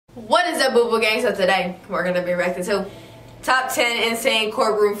What is up, Boo Boo Gang? So today we're gonna be reacting to top 10 insane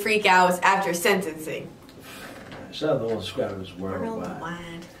courtroom freakouts after sentencing. Shout out to all the subscribers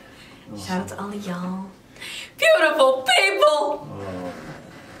worldwide. Shout out to all of y'all, beautiful people.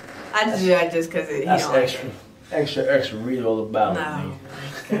 I just do that just because that's extra read all about it. No, my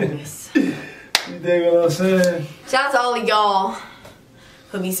goodness. You dig what I'm saying? Shout out to all of y'all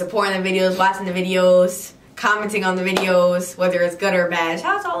who be supporting the videos, watching the videos, commenting on the videos, whether it's good or bad.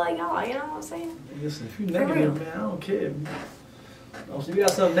 Shout out to all of y'all, you know what I'm saying? Listen, if you negative, man, I don't care. So you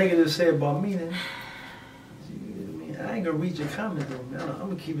got something negative to say about me, then I ain't gonna read your comment though, man. I'm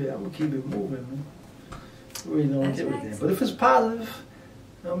gonna keep it moving, man. I really don't give a damn. But if it's positive,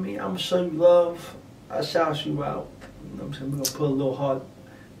 you know what I mean, I'm gonna show you love. I shout you out. You know what I'm saying? We're gonna put a little heart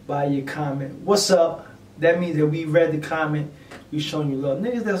by your comment. What's up? That means that we read the comment. We showing you love.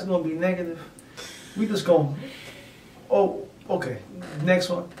 Niggas that's gonna be negative, we just gonna, oh, okay, next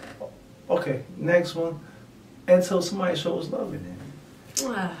one. Okay, next one. Until somebody shows love in it.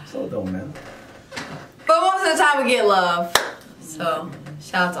 So it don't matter. But most of the time we get love. So,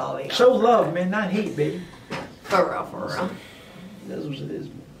 shout out to all of you. Show love, man, not hate, baby. For real, for real. That's what it is,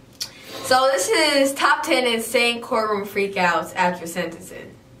 man. So this is top 10 insane courtroom freakouts after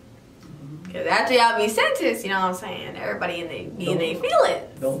sentencing. Because after y'all be sentenced, you know what I'm saying? Everybody in they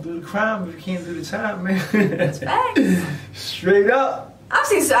feelings. Don't do the crime if you can't do the time, man. That's facts. Straight up.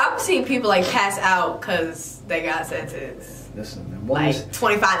 I've seen people like pass out because they got sentenced. Listen, man, like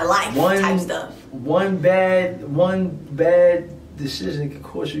 25 to life type stuff. One bad decision can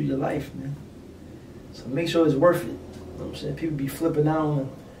cost you your life, man. So make sure it's worth it. You know what I'm saying? People be flipping out and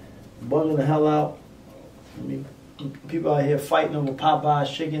bugging the hell out. I mean, people out here fighting over Popeye's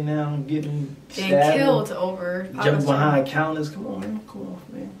chicken now, getting stabbed, killed over jumping behind counters. Come on, man. Come on,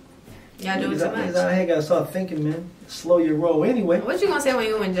 man. Y'all doing too much. Out here gotta start thinking, man. Slow your roll. Anyway. What you gonna say when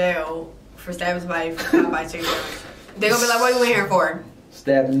you in jail for stabbing somebody for Popeye's chicken sandwich? They gonna be like, what are you in here for?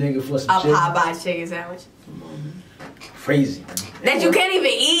 Stab a nigga for some chicken. A Popeye's chicken sandwich. Come on, man. Crazy. That you can't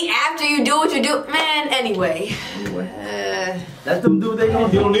even eat after you do what you do. Man, anyway. Let them do what they gonna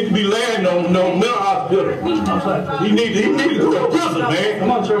do. You don't need to be laying on no mental hospital. He need to go to prison, man.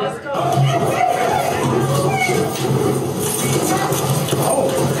 Come on, Trevor.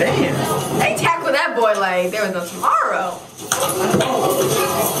 Oh, damn. They tackled that boy like there was no tomorrow.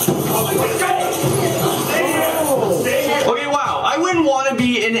 Okay, wow, I wouldn't want to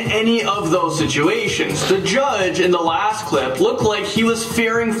be in any of those situations. The judge in the last clip looked like he was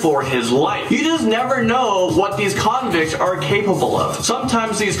fearing for his life. You just never know what these convicts are capable of.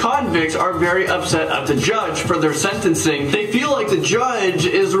 Sometimes these convicts are very upset at the judge for their sentencing. They feel like the judge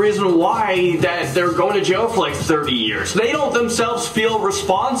is the reason why that they're going to jail for like 30 years. They don't themselves feel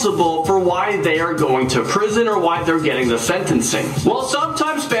responsible for why they are going to prison or why they're getting the sentencing. Well,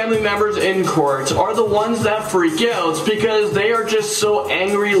 sometimes family members in court are the ones that freak out because they are just so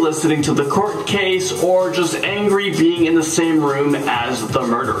angry listening to the court case or just angry being in the same room as the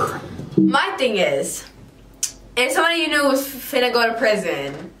murderer. My thing is, if somebody you knew was finna go to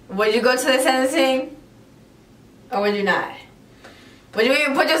prison, would you go to the sentencing? Or would you not? Would you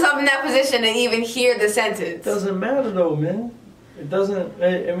even put yourself in that position and even hear the sentence? It doesn't matter though, man. It doesn't,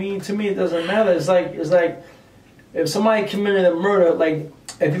 I mean, to me it doesn't matter. It's like if somebody committed a murder, like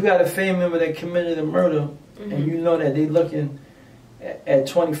if you got a family member that committed a murder, and you know that they looking at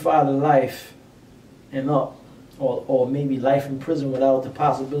 25 to life and up, or maybe life in prison without the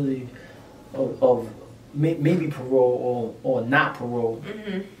possibility of maybe parole or not parole.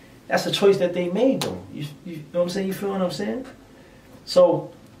 That's a choice that they made though. You know what I'm saying? You feel what I'm saying?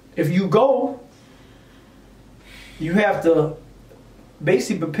 So if you go, you have to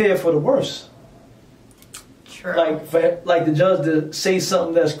basically prepare for the worst. True. Like the judge to say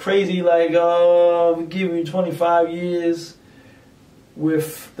something that's crazy, like, oh, we give you 25 years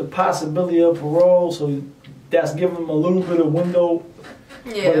with the possibility of parole, so that's giving them a little bit of window.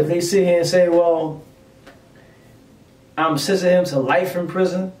 Yeah. But if they sit here and say, well, I'm sentencing him to life in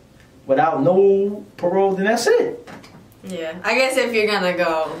prison without no parole, then that's it. Yeah. I guess if you're gonna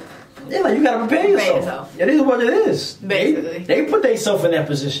go, yeah, like you gotta prepare yourself. It is what it is. Basically. They put themselves in that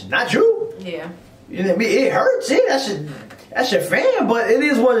position, not you. Yeah. You know what I mean? It hurts, yeah, that's your fan, but it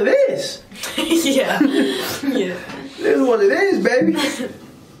is what it is. Yeah. Yeah. It is what it is, baby.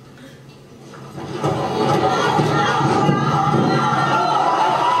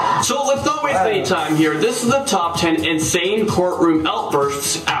 So let's not waste any Q&A time here. This is the top 10 insane courtroom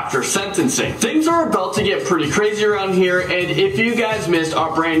outbursts after sentencing. Things are about to get pretty crazy around here, and if you guys missed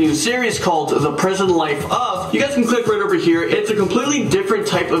our brand new series called The Prison Life Of, you guys can click right over here. It's a completely different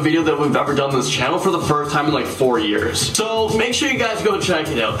type of video that we've ever done on this channel for the first time in like 4 years. So make sure you guys go check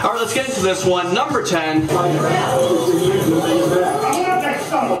it out. Alright, let's get into this one. Number 10.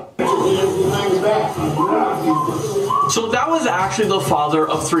 So that was actually the father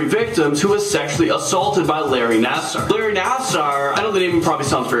of 3 victims who was sexually assaulted by Larry Nassar. Larry Nassar, I know the name probably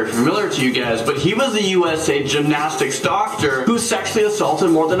sounds very familiar to you guys, but he was the USA gymnastics doctor who sexually assaulted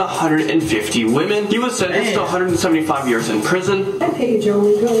more than 150 women. He was sentenced to 175 years in prison. That page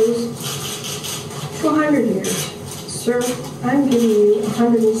only goes to 100 years. Sir, I'm giving you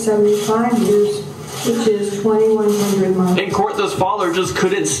 175 years. Which is 2,100 months. In court, this father just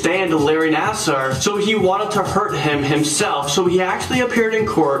couldn't stand Larry Nassar, so he wanted to hurt him himself. So he actually appeared in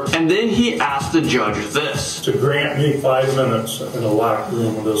court, and then he asked the judge this. To grant me 5 minutes in a locked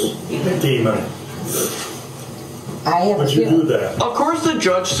room with this demon. Would you do that? Of course, the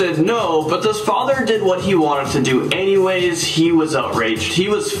judge said no, but this father did what he wanted to do anyways. He was outraged. He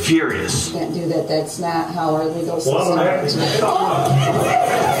was furious. You can't do that. That's not how our legal system works.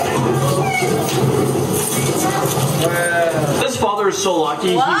 This father is so lucky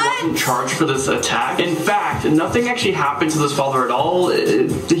he wasn't charged for this attack. In fact, nothing actually happened to this father at all.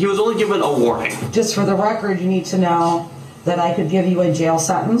 He was only given a warning. Just for the record, you need to know that I could give you a jail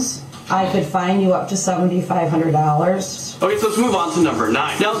sentence. I could fine you up to $7,500. Okay, so let's move on to number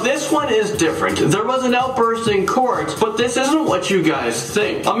 9. Now, this one is different. There was an outburst in court, but this isn't what you guys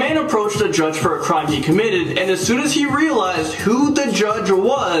think. A man approached the judge for a crime he committed, and as soon as he realized who the judge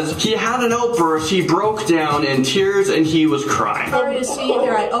was, he had an outburst. He broke down in tears, and he was crying. Sorry to see you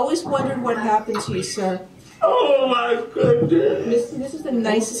here. I always wondered what happened to you, sir. Oh my goodness. This is the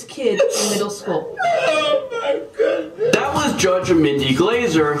nicest kid in middle school. Oh my goodness. That was Judge Mindy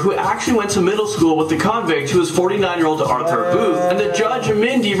Glazer, who actually went to middle school with the convict who was 49-year-old Arthur Booth. And the Judge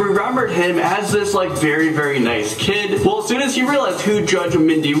Mindy remembered him as this like very, very nice kid. Well, as soon as he realized who Judge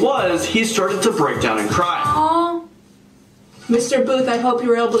Mindy was, he started to break down and cry. Aww. Mr. Booth, I hope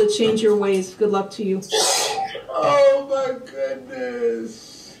you're able to change your ways. Good luck to you. Oh my goodness.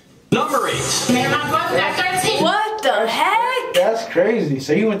 Number 8. What the heck? That's crazy.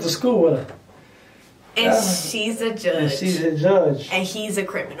 So you went to school with her. And she's a judge. And she's a judge. And he's a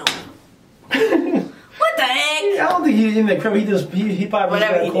criminal. What the heck? I don't think he's in the criminal. He probably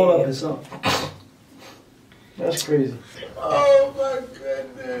just got caught up in something. That's crazy. Oh my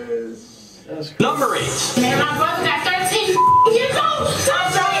goodness. That's crazy. Number 8. My brother got 13 years old.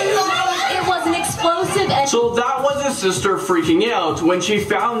 It was an explosive. So that was his sister freaking out when she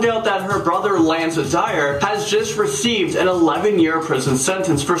found out that her brother Lance Dyer has just received an 11-year prison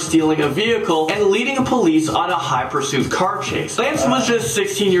sentence for stealing a vehicle and leading police on a high pursuit car chase. Lance was just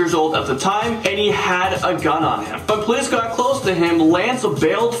 16 years old at the time, and he had a gun on him. When police got close to him, Lance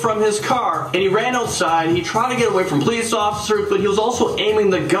bailed from his car and he ran outside. He tried to get away from police officers, but he was also aiming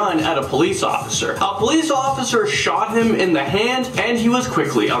the gun at a police officer. A police officer shot him in the hand, and he was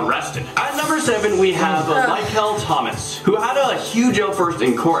quickly arrested. At number 7, we have Michael Thomas, who had a huge outburst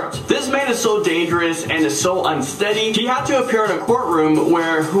in court. This man is so dangerous and is so unsteady. He had to appear in a courtroom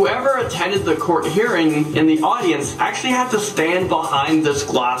where whoever attended the court hearing in the audience actually had to stand behind this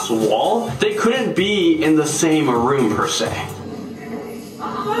glass wall. They couldn't be in the same room per se.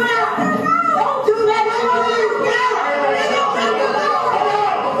 Don't do that.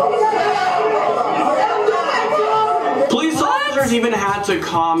 Police officers even had to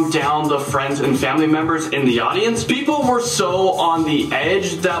calm down the friends and family members in the audience. People were so on the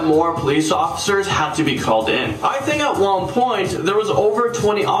edge that more police officers had to be called in. I think at one point there was over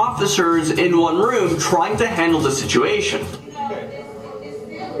 20 officers in one room trying to handle the situation.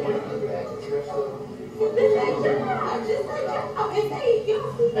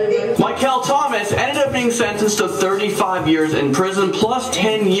 Michael Thomas ended up being sentenced to 35 years in prison plus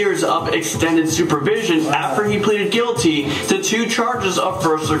 10 years of extended supervision after he pleaded guilty to 2 charges of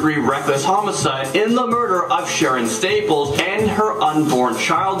first-degree reckless homicide in the murder of Sharon Staples and her unborn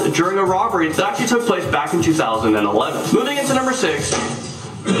child during a robbery that actually took place back in 2011. Moving into number 6.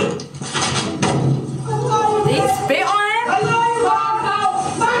 They spit on him?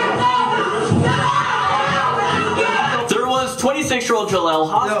 There was 26-year-old Jaleel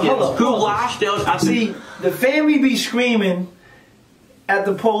Hoskins who lashed out at the family be screaming at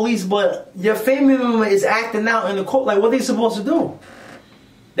the police, but your family member is acting out in the court. Like, what are they supposed to do?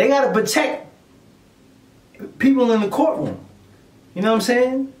 They gotta protect people in the courtroom. You know what I'm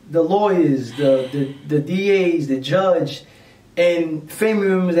saying? The lawyers, the DAs, the judge, and family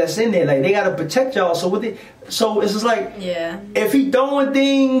members that's in there. Like, they gotta protect y'all. So so it's just like, if he throwing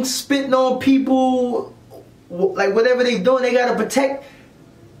things, spitting on people, like whatever they doing, they gotta protect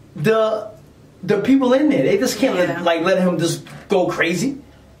the people in there. They just can't let him just go crazy.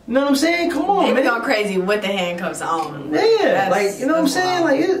 You know what I'm saying? Come on, man. They going crazy with the handcuffs on. Yeah, like, you know what I'm saying?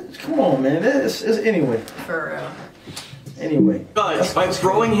 Like, come on, man. It's anyway. For real. Anyway. By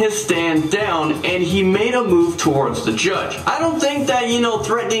throwing his stand down, and he made a move towards the judge. I don't think that, you know,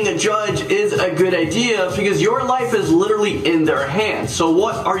 threatening a judge is a good idea because your life is literally in their hands. So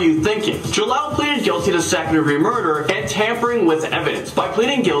what are you thinking? Jalal pleaded guilty to second-degree murder and tampering with evidence. By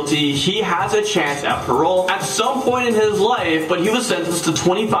pleading guilty, he has a chance at parole at some point in his life, but he was sentenced to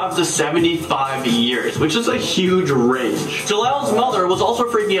 25 to 75 years, which is a huge range. Jalal's mother was also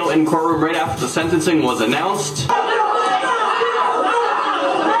freaking out in courtroom right after the sentencing was announced.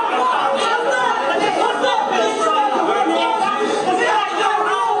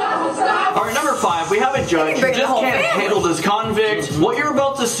 We have a judge who just can't handle this convict. What you're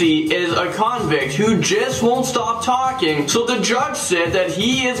about to see is a convict who just won't stop talking, so the judge said that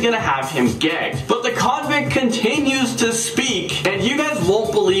he is going to have him gagged. But the convict continues to speak, and you guys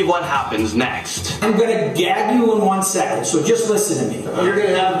won't believe what happens next. I'm going to gag you in 1 second, so just listen to me. You're going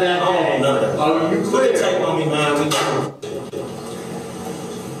to have that gag. No. You clear. Take on me, man.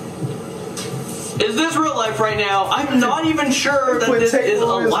 Is this real life right now? I'm not even sure that this is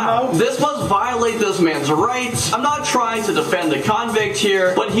allowed. This must violate this man's rights. I'm not trying to defend the convict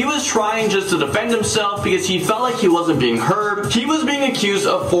here, but he was trying just to defend himself because he felt like he wasn't being heard. He was being accused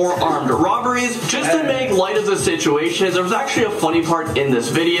of 4 armed robberies. Just to make light of the situation, there was actually a funny part in this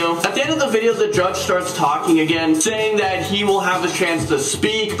video. At the end of the video, the judge starts talking again, saying that he will have a chance to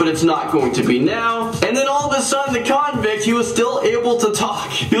speak, but it's not going to be now. And then all of a sudden, the convict, he was still able to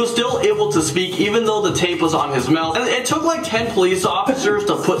talk. He was still able to speak, even though the tape was on his mouth. And it took like 10 police officers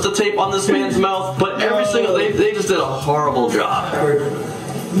to put the tape on this man's mouth, but every single, they just did a horrible job.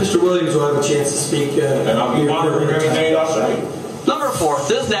 Mr. Williams will have a chance to speak. And I'll be monitoring everything I say. Number 4,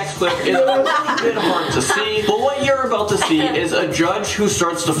 this next clip is a bit hard to see, but what you're about to see is a judge who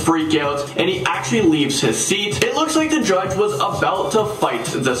starts to freak out, and he actually leaves his seat. It looks like the judge was about to fight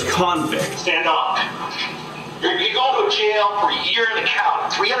this convict. Stand up. You're going to jail for a year in the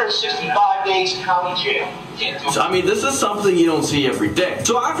county, 365 days county jail. I mean, this is something you don't see every day.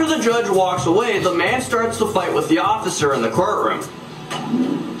 So after the judge walks away, the man starts to fight with the officer in the courtroom.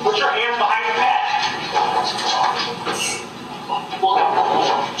 Put your hands behind your back.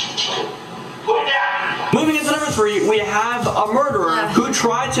 Put it down. Moving into number 3, we have a murderer who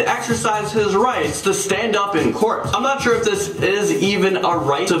tried to exercise his rights to stand up in court. I'm not sure if this is even a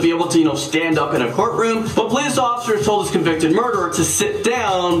right to be able to, you know, stand up in a courtroom, but police officers told this convicted murderer to sit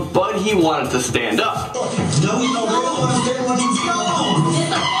down, but he wanted to stand up.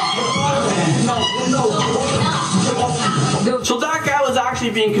 So that guy was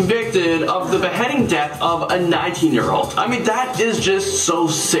actually being convicted of the beheading death of a 19-year-old. I mean, that is just so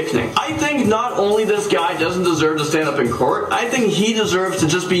sickening. I think not only this guy doesn't deserve to stand up in court, I think he deserves to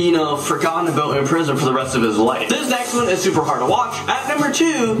just be, you know, forgotten about in prison for the rest of his life. This next one is super hard to watch. At number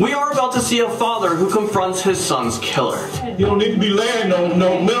 2, we are about to see a father who confronts his son's killer. You don't need to be laying no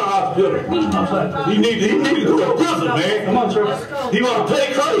mental hospital. He need to go to prison, man. Come on, sir. He want to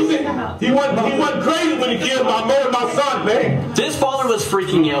play crazy. He wasn't crazy when he killed my son, man. This father was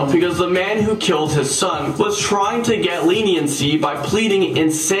freaking out because the man who killed his son was trying to get leniency by pleading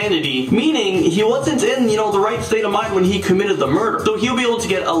insanity, meaning he wasn't in, you know, the right state of mind when he committed the murder. So he'll be able to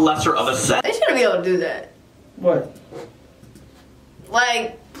get a lesser of a sentence. They shouldn't be able to do that. What?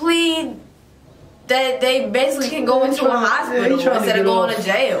 Like, plead that they basically can go into a hospital instead of going to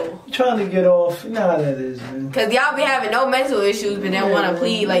jail. You're trying to get off. You know how that is, man. Because y'all be having no mental issues, but then want to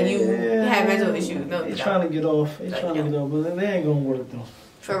plead like you have mental issues. No, they're trying to get off. They're trying to get off, but they ain't going to work, though.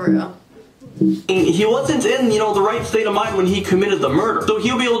 For real. He wasn't in, you know, the right state of mind when he committed the murder. So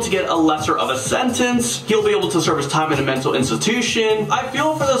he'll be able to get a lesser of a sentence. He'll be able to serve his time in a mental institution. I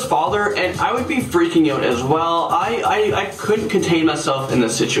feel for this father, and I would be freaking out as well. I couldn't contain myself in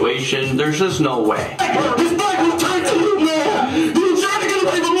this situation. There's just no way. His back was turned to you, man. You were trying to get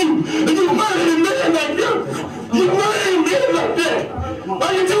away from you, and you murdered a man like that. You murdered a man like that.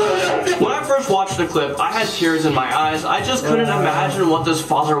 Why you doing that? When I first watched the clip, I had tears in my eyes. I just couldn't imagine what this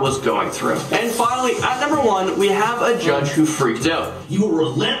father was going through. And finally, at number 1, we have a judge who freaked out. You were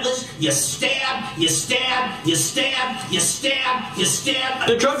relentless. You stabbed, you stabbed, you stabbed, you stabbed, you stabbed.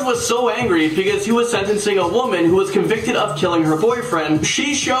 The judge was so angry because he was sentencing a woman who was convicted of killing her boyfriend.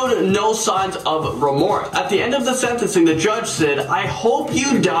 She showed no signs of remorse. At the end of the sentencing, the judge said, "I hope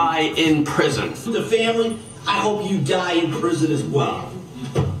you die in prison." The family, I hope you die in prison as well.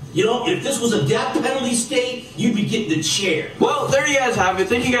 You know, if this was a death penalty state, you'd be getting the chair. Well, there you guys have it.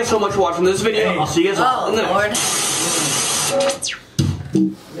 Thank you guys so much for watching this video. I'll see you guys all in the next.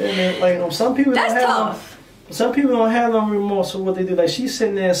 Yeah, man, like some people That's don't have tough. some people don't have no remorse for what they do. Like she's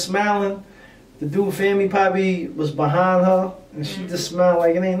sitting there smiling. The dude family probably was behind her, and she just smiled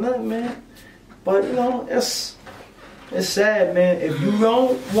like it ain't nothing, man. But you know, it's sad, man. If you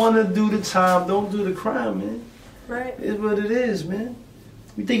don't want to do the time, don't do the crime, man. Right. It's what it is, man.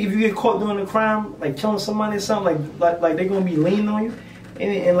 You think if you get caught doing a crime, like killing somebody or something, like they're gonna be leaning on you,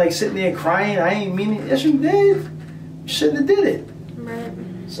 and like sitting there crying, I ain't mean it. Yes, you did. You shouldn't have did it. Right.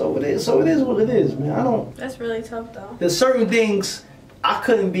 So it is. So it is what it is, man. I don't. That's really tough, though. There's certain things I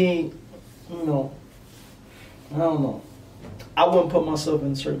couldn't be. You know. I don't know. I wouldn't put myself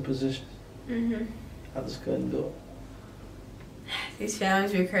in certain positions. I just couldn't do it. These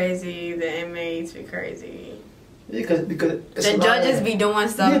families be crazy. The inmates be crazy. Yeah, because the judges be doing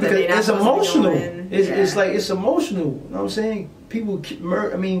stuff that they not it's supposed emotional. to be doing. It's like it's emotional. You know what I'm saying? People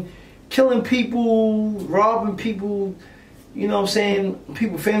killing people, robbing people. You know what I'm saying?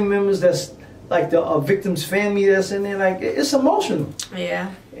 People, family members that's like the victim's family that's in there. Like it's emotional.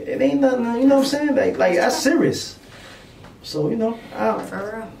 Yeah. It ain't nothing. You know what I'm saying? Like that's serious. So you know.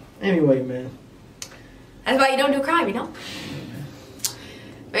 For real. Anyway, man. That's why you don't do crime, you know?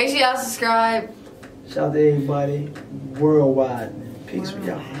 Make sure y'all subscribe. Shout out to everybody worldwide, man. Peace with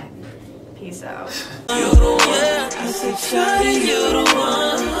y'all. Peace out. You the one. I said, shawty, you the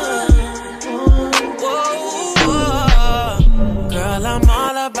one. Girl, I'm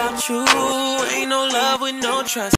all about you. Ain't no love with no trust.